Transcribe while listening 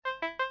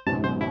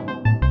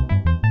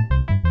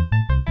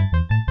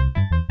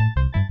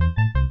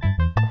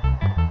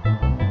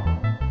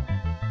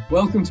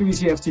Welcome to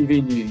ETF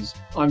TV News.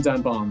 I'm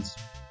Dan Barnes.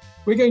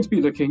 We're going to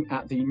be looking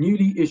at the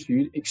newly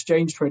issued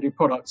exchange-traded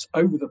products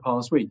over the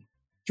past week.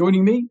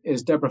 Joining me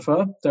is Deborah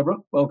Furr. Deborah,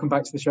 welcome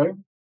back to the show.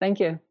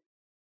 Thank you.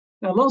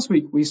 Now, last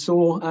week we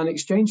saw an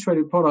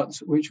exchange-traded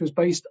product which was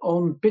based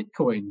on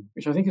Bitcoin,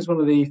 which I think is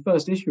one of the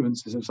first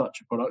issuances of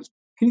such a product.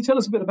 Can you tell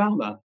us a bit about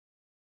that?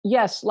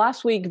 Yes,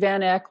 last week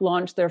VanEck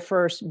launched their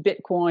first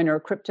Bitcoin or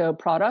crypto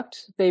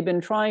product. They've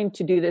been trying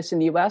to do this in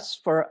the US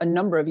for a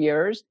number of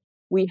years.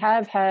 We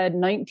have had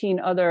 19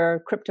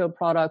 other crypto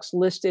products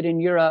listed in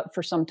Europe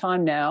for some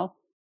time now.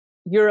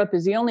 Europe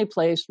is the only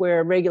place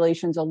where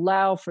regulations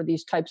allow for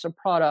these types of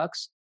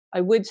products.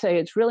 I would say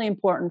it's really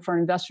important for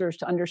investors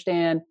to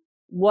understand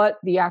what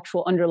the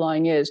actual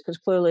underlying is, because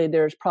clearly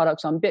there's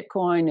products on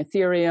Bitcoin,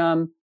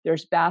 Ethereum,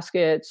 there's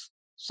baskets.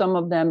 Some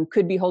of them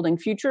could be holding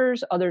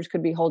futures, others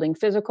could be holding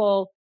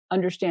physical.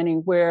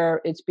 Understanding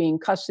where it's being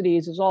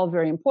custodied is all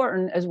very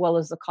important, as well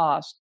as the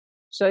cost.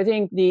 So I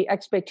think the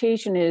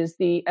expectation is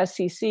the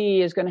SEC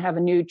is going to have a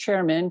new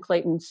chairman.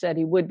 Clayton said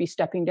he would be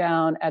stepping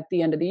down at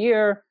the end of the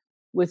year.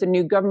 With a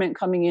new government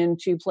coming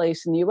into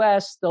place in the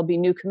US, there'll be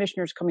new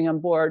commissioners coming on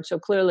board. So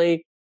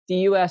clearly the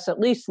US, at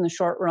least in the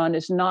short run,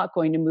 is not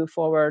going to move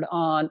forward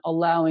on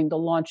allowing the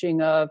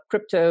launching of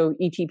crypto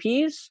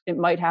ETPs. It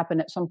might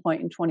happen at some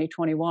point in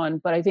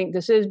 2021. But I think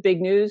this is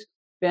big news.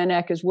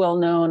 VanEck is well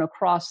known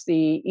across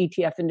the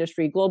ETF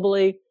industry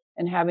globally,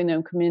 and having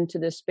them come into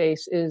this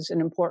space is an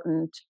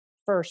important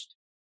first.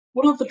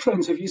 What other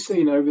trends have you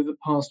seen over the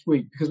past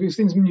week? Because we've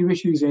seen some new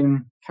issues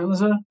in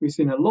Canada. We've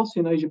seen a lot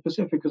in Asia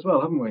Pacific as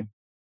well, haven't we?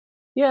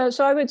 Yeah,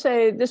 so I would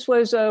say this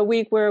was a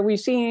week where we've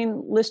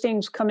seen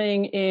listings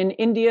coming in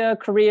India,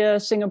 Korea,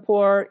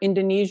 Singapore,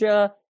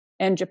 Indonesia,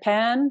 and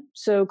Japan.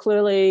 So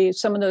clearly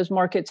some of those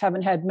markets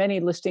haven't had many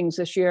listings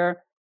this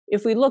year.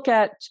 If we look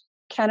at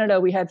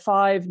Canada, we had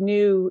 5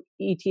 new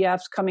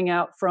ETFs coming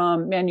out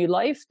from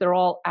Manulife. They're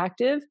all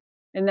active.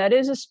 And that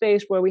is a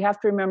space where we have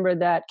to remember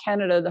that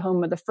Canada, the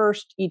home of the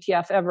first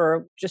ETF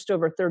ever, just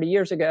over 30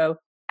 years ago,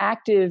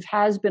 active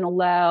has been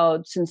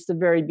allowed since the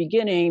very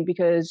beginning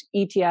because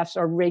ETFs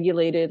are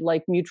regulated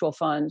like mutual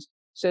funds.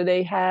 So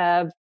they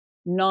have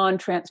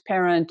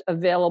non-transparent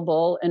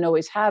available and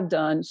always have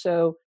done.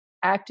 So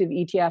active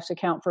ETFs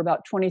account for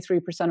about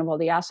 23% of all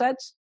the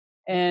assets.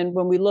 And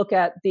when we look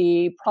at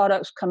the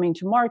products coming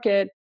to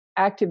market,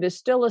 active is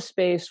still a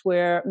space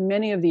where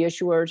many of the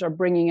issuers are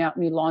bringing out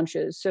new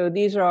launches. So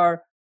these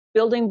are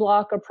building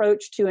block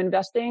approach to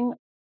investing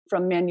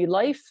from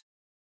Manulife.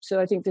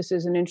 So I think this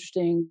is an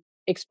interesting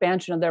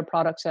expansion of their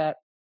product set.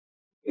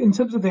 In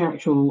terms of the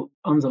actual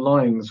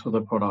underlyings for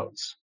the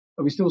products,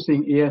 are we still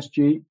seeing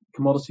ESG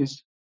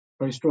commodities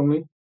very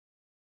strongly?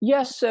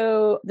 Yes.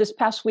 So this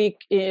past week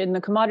in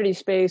the commodity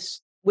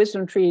space,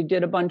 WisdomTree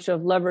did a bunch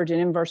of leverage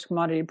and inverse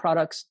commodity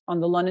products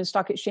on the London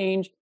Stock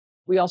Exchange.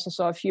 We also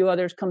saw a few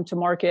others come to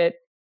market.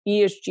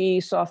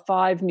 ESG saw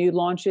 5 new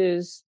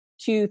launches,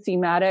 2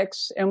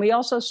 thematics, and we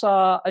also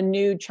saw a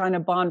new China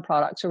bond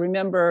product. So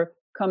remember,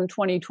 come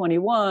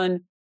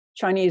 2021,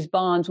 Chinese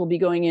bonds will be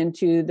going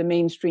into the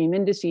mainstream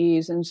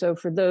indices. And so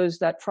for those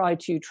that try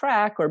to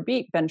track or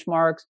beat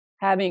benchmarks,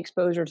 having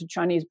exposure to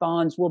Chinese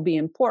bonds will be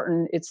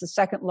important. It's the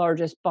second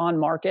largest bond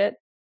market.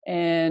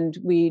 And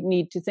we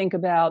need to think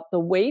about the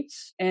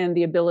weights and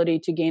the ability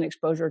to gain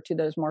exposure to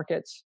those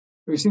markets.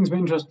 We've seen some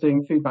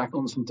interesting feedback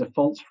on some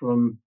defaults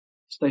from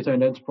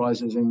state-owned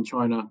enterprises in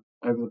China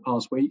over the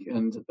past week,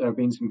 and there have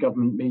been some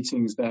government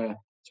meetings there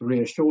to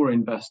reassure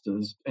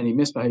investors any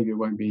misbehavior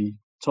won't be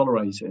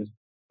tolerated.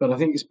 But I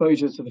think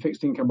exposure to the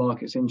fixed income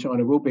markets in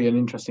China will be an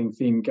interesting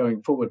theme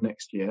going forward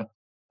next year.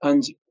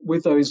 And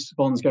with those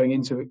bonds going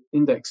into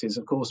indexes,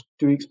 of course,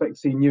 do we expect to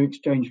see new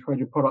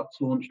exchange-traded products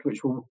launched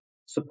which will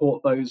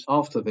support those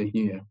after the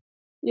new year?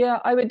 Yeah,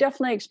 I would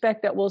definitely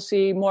expect that we'll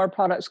see more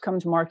products come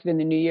to market in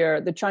the new year.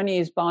 The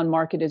Chinese bond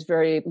market is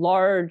very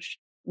large.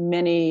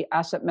 Many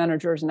asset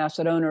managers and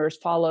asset owners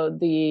follow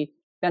the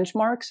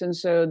benchmarks, and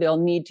so they'll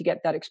need to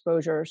get that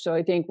exposure. So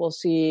I think we'll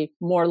see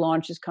more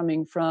launches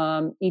coming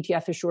from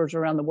ETF issuers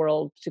around the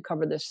world to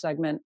cover this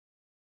segment.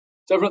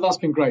 Deborah, that's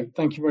been great.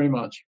 Thank you very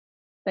much.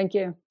 Thank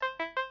you.